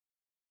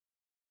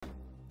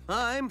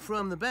I'm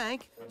from the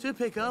bank to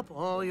pick up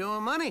all your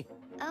money.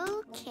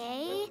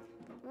 Okay.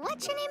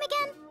 What's your name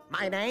again?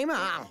 My name?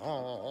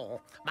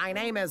 My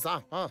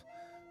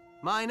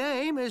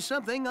name is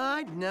something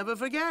I'd never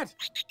forget.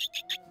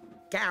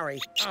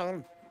 Gary.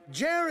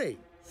 Jerry.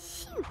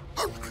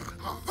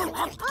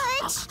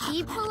 Butch,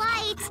 be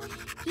polite.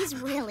 He's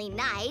really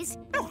nice.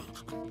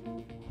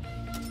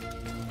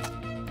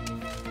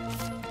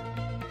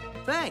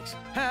 Thanks.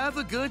 Have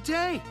a good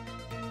day.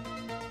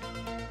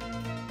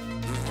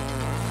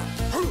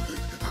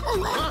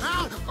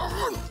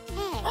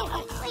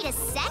 Hey, wait a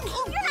sec.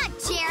 You're not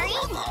Jerry.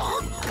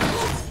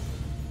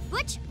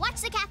 Butch,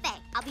 watch the cafe.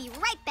 I'll be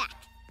right back.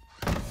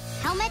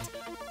 Helmet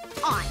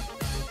on.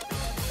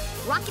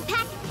 Rocket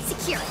pack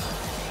secure.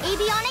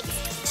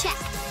 Avionics check.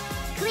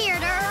 Clear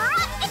to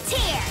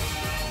Rocketeer.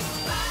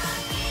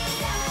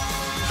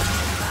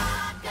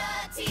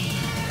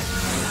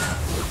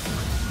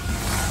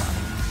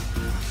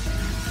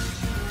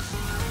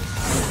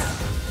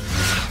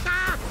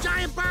 Ah,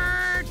 giant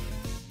bird!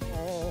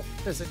 Oh,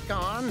 is it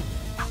gone?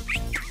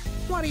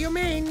 What do you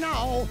mean,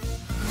 no?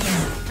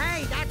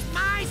 Hey, that's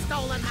my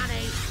stolen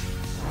money!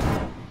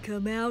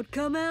 Come out,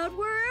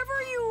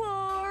 wherever you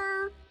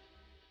are!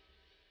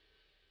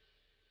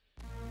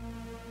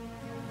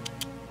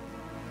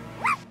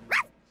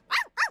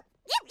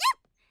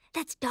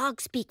 That's dog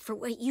speak for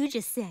what you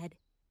just said.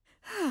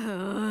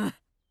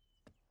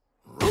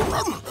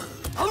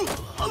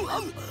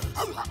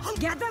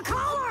 Get the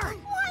collar!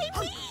 Why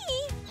me?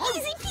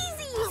 Easy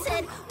peasy, you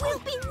said. We'll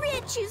be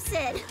rich, you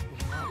said.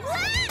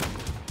 What?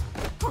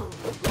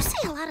 You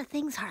say a lot of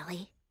things,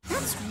 Harley.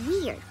 That's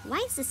weird. Why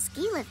is the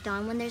ski lift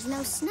on when there's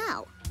no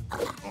snow?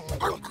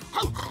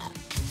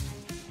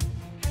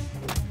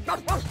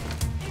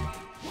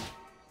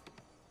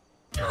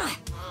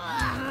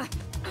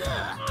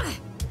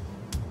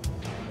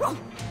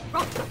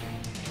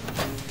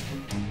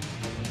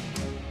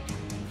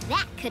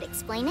 That could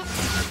explain it.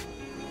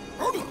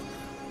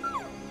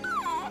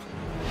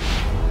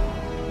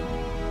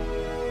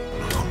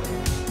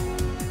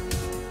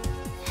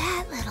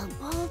 That little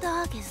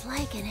bulldog is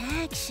like an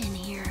action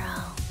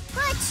hero.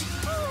 Butch!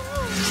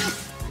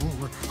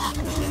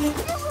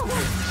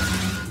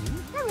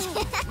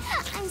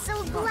 I'm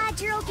so glad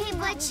you're okay,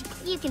 Butch.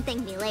 You can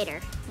thank me later.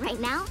 Right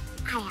now,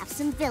 I have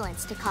some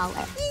villains to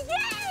collar.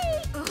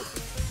 Yay!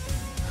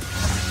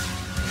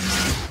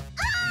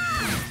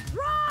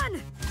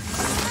 Run!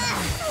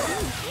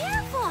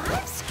 Careful,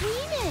 I'm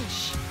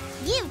squeamish.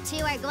 You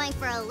two are going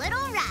for a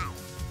little ride.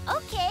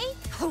 Okay.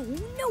 Oh,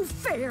 no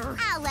fair.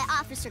 I'll let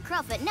Officer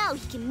Crowfoot know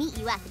he can meet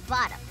you at the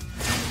bottom.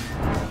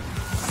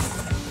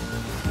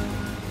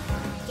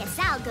 Guess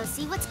I'll go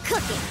see what's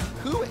cooking.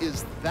 Who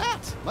is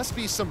that? Must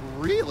be some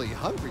really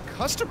hungry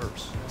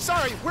customers.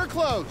 Sorry, we're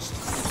closed.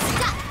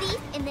 Stop thief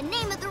in the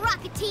name of the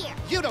Rocketeer.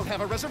 You don't have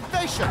a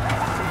reservation.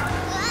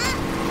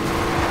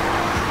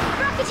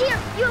 Rocketeer,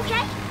 you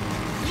okay?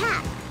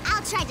 Yeah,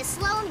 I'll try to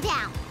slow him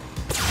down.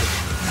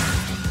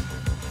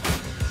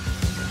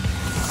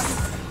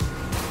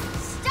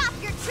 Stop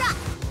your truck.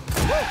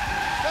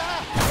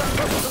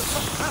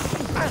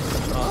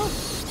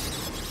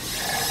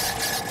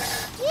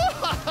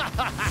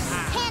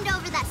 Hand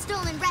over that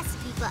stolen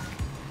recipe book.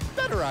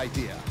 Better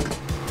idea.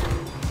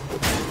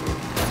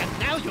 And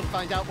now you'll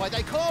find out why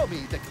they call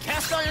me the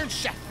Cast Iron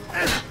Chef.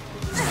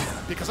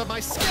 Because of my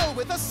skill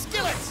with the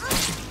skillet.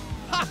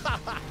 Ha ha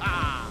ha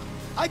ha!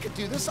 I could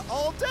do this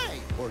all day,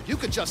 or you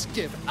could just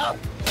give up.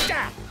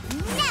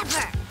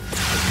 Never!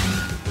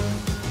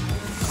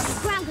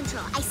 Ground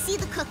control, I see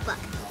the cookbook,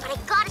 but I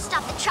gotta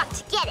stop the truck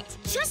to get it.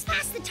 Just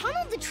past the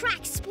tunnel, the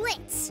track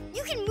splits.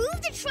 You can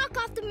move the truck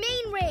off the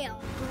main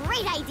rail.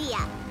 Great idea.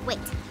 Wait,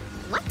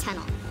 what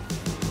tunnel?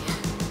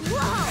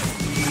 Whoa!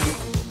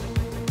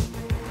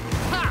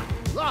 Ha!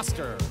 Lost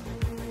her.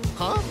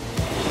 Huh?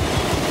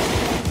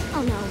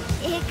 Oh no,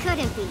 it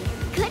couldn't be.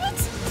 Could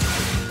it?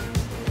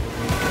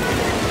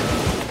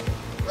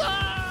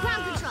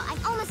 Ground control,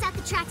 I'm almost at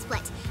the track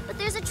split, but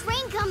there's a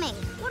train coming.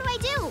 What do I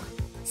do?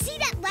 See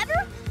that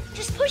lever?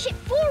 Just push it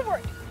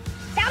forward.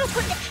 That'll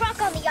put the truck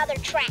on the other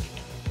track.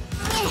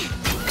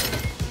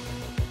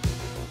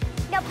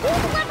 Now pull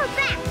the lever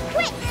back,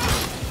 quick!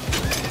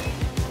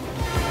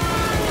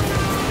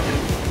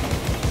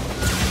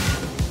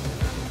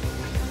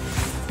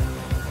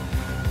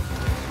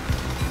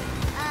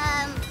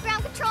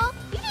 Ground control,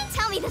 you didn't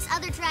tell me this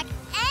other track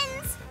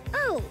ends.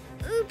 Oh,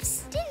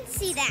 oops, didn't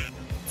see that.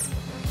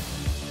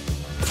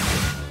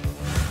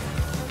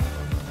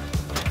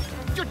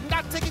 You're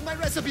not taking my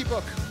recipe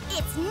book.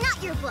 It's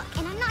not your book,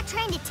 and I'm not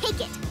trying to take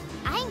it.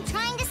 I'm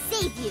trying to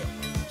save you.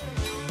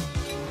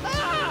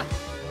 Ah!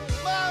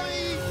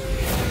 Mommy!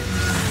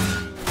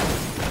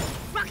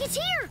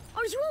 Rocketeer,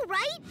 are you all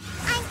right?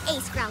 I'm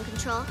Ace Ground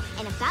Control,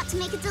 and about to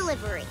make a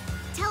delivery.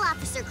 Tell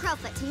Officer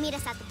Crowfoot to meet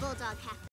us at the Bulldog Cafe.